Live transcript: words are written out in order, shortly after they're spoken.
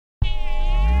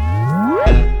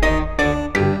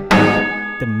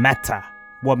matter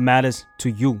what matters to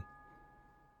you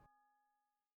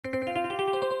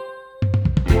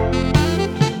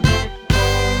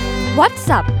What's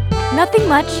up Nothing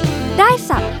much ได้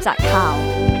สับจากข่าว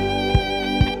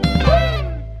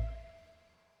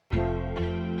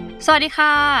สวัสดีค่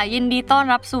ะยินดีต้อน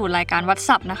รับสู่รายการ What's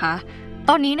up นะคะ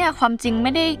ตอนนี้เนี่ยความจริงไ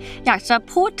ม่ได้อยากจะ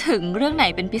พูดถึงเรื่องไหน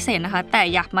เป็นพิเศษนะคะแต่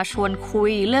อยากมาชวนคุ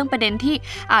ยเรื่องประเด็นที่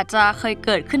อาจจะเคยเ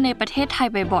กิดขึ้นในประเทศไทย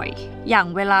บ่อยๆอย่าง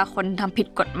เวลาคนทำผิด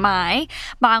กฎหมาย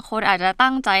บางคนอาจจะ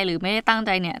ตั้งใจหรือไม่ได้ตั้งใจ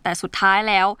เนี่ยแต่สุดท้าย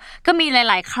แล้วก็มีห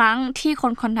ลายๆครั้งที่ค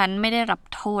นคนนั้นไม่ได้รับ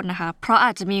โทษนะคะเพราะอ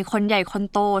าจจะมีคนใหญ่คน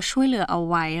โตช่วยเหลือเอา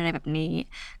ไว้อะไรแบบนี้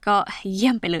ก็เยี่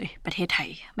ยมไปเลยประเทศไทย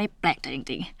ไม่แปลกใจจ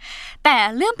ริงๆแต่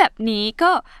เรื่องแบบนี้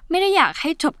ก็ไม่ได้อยากให้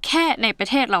จบแค่ในประ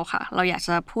เทศเราค่ะเราอยากจ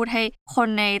ะพูดให้คน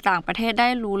ในต่างประเทศได้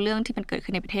รู้เรื่องที่มันเกิด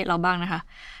ขึ้นในประเทศเราบ้างนะคะ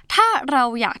ถ้าเรา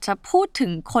อยากจะพูดถึ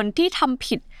งคนที่ทำ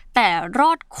ผิดแต่ร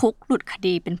อดคุกหลุดค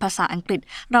ดีเป็นภาษาอังกฤษ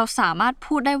เราสามารถ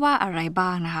พูดได้ว่าอะไรบ้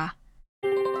างนะคะ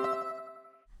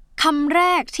คำแร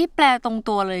กที่แปลตรง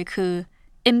ตัวเลยคือ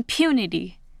impunity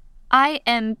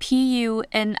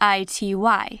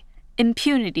I-M-P-U-N-I-T-Y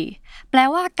impunity แปล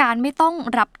ว่าการไม่ต้อง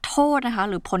รับโทษนะคะ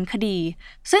หรือพ้นคดี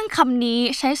ซึ่งคำนี้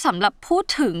ใช้สำหรับพูด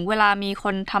ถึงเวลามีค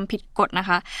นทำผิดกฎนะค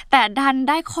ะแต่ดันไ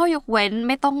ด้ข้อยกเว้นไ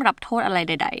ม่ต้องรับโทษอะไร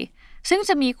ใดๆซึ่งจ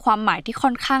ะมีความหมายที่ค่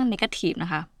อนข้าง negative น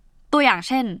ะคะตัวอย่างเ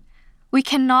ช่น We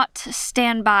cannot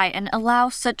stand by and allow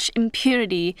such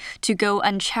impunity to go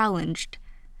unchallenged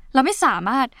เราไม่สาม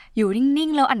ารถอยู่นิ่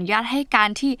งๆแล้วอนุญาตให้การ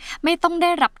ที่ไม่ต้องได้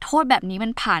รับโทษแบบนี้มั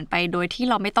นผ่านไปโดยที่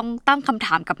เราไม่ต้องตั้งคำถ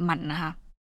ามกับมันนะคะ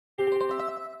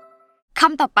ค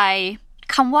ำต่อไป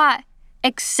คำว่า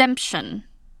exemption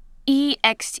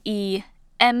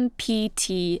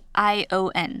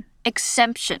E-X-E-M-P-T-I-O-N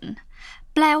exemption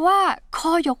แปลว่า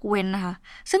ข้อยกเว้นนะคะ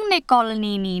ซึ่งในกร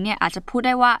ณีนี้เนี่ยอาจจะพูดไ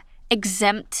ด้ว่า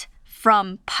exempt from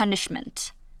punishment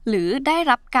หรือได้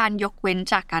รับการยกเว้น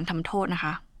จากการทำโทษนะค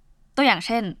ะตัวอย่างเ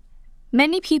ช่น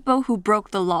Many people who broke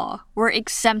the law were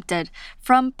exempted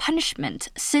from punishment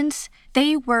since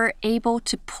they were able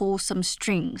to pull some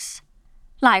strings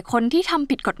หลายคนที่ทำ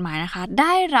ผิดกฎหมายนะคะไ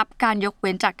ด้รับการยกเ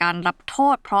ว้นจากการรับโท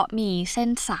ษเพราะมีเส้น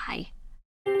สาย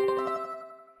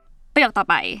ประโยคต่อ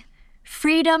ไป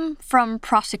freedom from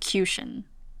prosecution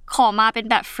ขอมาเป็น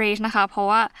แบบ phrase นะคะเพราะ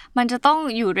ว่ามันจะต้อง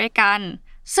อยู่ด้วยกัน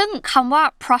ซึ่งคำว่า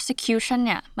prosecution เ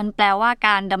นี่ยมันแปลว่าก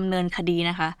ารดำเนินคดี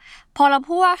นะคะพอเรา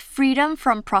พูดว่า freedom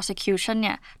from prosecution เ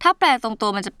นี่ยถ้าแปลตรงตัว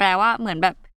มันจะแปลว่าเหมือนแบ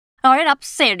บเราได้รับ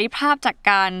เสรีภาพจาก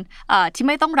การที่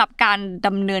ไม่ต้องรับการด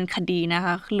ำเนินคดีนะค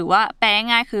ะหรือว่าแปล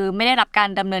ง่ายคือไม่ได้รับการ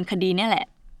ดำเนินคดีเนี่ยแหละ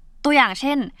ตัวอย่างเ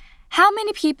ช่น How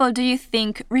many people do you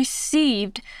think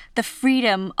received the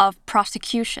freedom of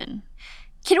prosecution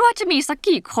คิดว่าจะมีสัก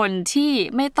กี่คนที่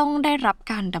ไม่ต้องได้รับ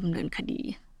การดำเนินคดี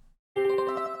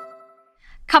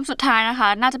คำสุดท้ายนะคะ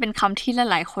น่าจะเป็นคำที่ห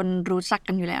ลายๆคนรู้จัก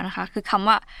กันอยู่แล้วนะคะคือคำ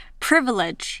ว่า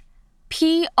privilege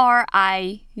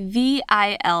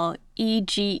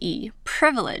P-R-I-V-I-L-E-G-E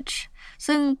privilege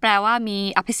ซึ่งแปลว่ามี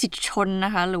อภิสิทธิชนน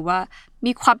ะคะหรือว่า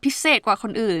มีความพิเศษกว่าค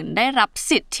นอื่นได้รับ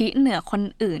สิทธิเหนือคน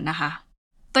อื่นนะคะ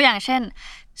ตัวอย่างเช่น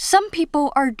Some people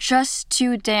are just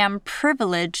too damn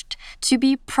privileged to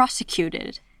be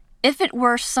prosecuted. If it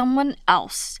were someone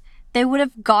else, they would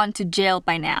have gone to jail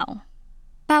by now.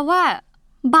 แปลว่า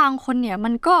บางคนเนี่ยมั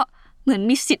นก็เหมือน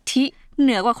มีสิทธิเห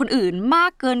นือกว่าคนอื่นมา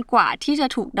กเกินกว่าที่จะ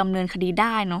ถูกดำเนินคดีไ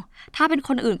ด้เนาะถ้าเป็นค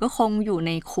นอื่นก็คงอยู่ใ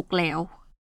นคุกแล้ว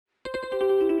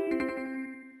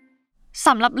ส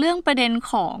ำหรับเรื่องประเด็น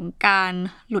ของการ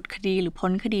หลุดคดีหรือพ้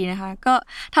นคดีนะคะก็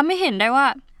ทำให้เห็นได้ว่า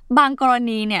บางกร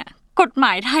ณีเนี่ยกฎหม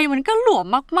ายไทยมันก็หลวม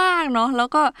มากๆเนาะแล้ว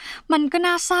ก็มันก็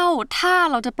น่าเศร้าถ้า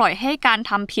เราจะปล่อยให้การ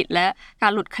ทำผิดและกา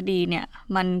รหลุดคดีเนี่ย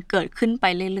มันเกิดขึ้นไป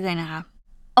เรื่อยๆนะคะ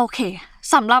โอเค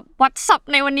สำหรับ What's up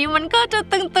ในวันนี้มันก็จะ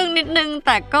ตึงๆนิดนึงแ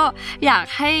ต่ก็อยาก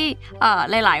ให้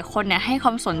หลายๆคนเนี่ยให้คว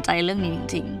ามสนใจเรื่องนี้จ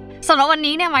ริงๆสำหรับวัน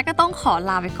นี้เนี่ยไมค์ก็ต้องขอ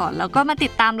ลาไปก่อนแล้วก็มาติ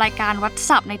ดตามรายการ What's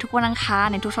up ในทุกวันอังคาร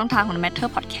ในทุกช่องทางของ Matter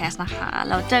Podcast นะคะแ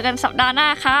ล้วเจอกันสัปดาห์หน้า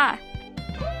ค่ะ